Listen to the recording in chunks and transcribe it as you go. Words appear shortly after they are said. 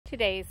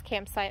Today's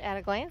campsite at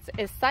a glance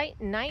is Site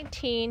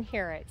 19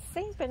 here at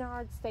St.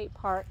 Bernard State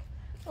Park,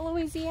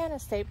 Louisiana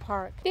State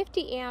Park.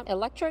 50 amp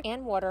electric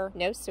and water,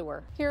 no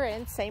sewer. Here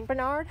in St.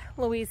 Bernard,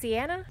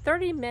 Louisiana,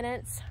 30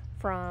 minutes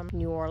from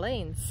New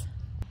Orleans.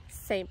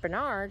 St.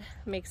 Bernard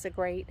makes a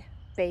great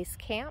base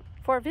camp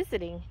for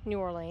visiting New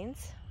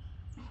Orleans.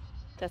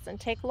 Doesn't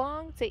take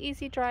long, it's an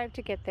easy drive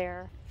to get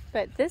there.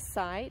 But this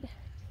site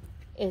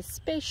is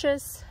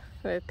spacious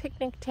with a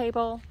picnic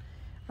table,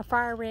 a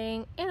fire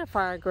ring, and a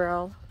fire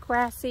grill.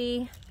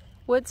 Grassy,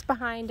 woods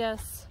behind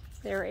us.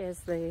 There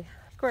is the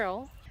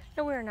grill,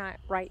 and we're not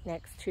right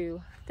next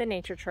to the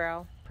nature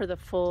trail. For the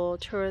full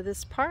tour of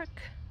this park,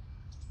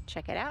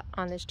 check it out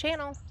on this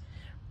channel,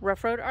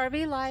 Ruff Road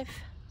RV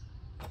Life.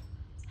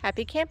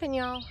 Happy camping,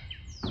 y'all.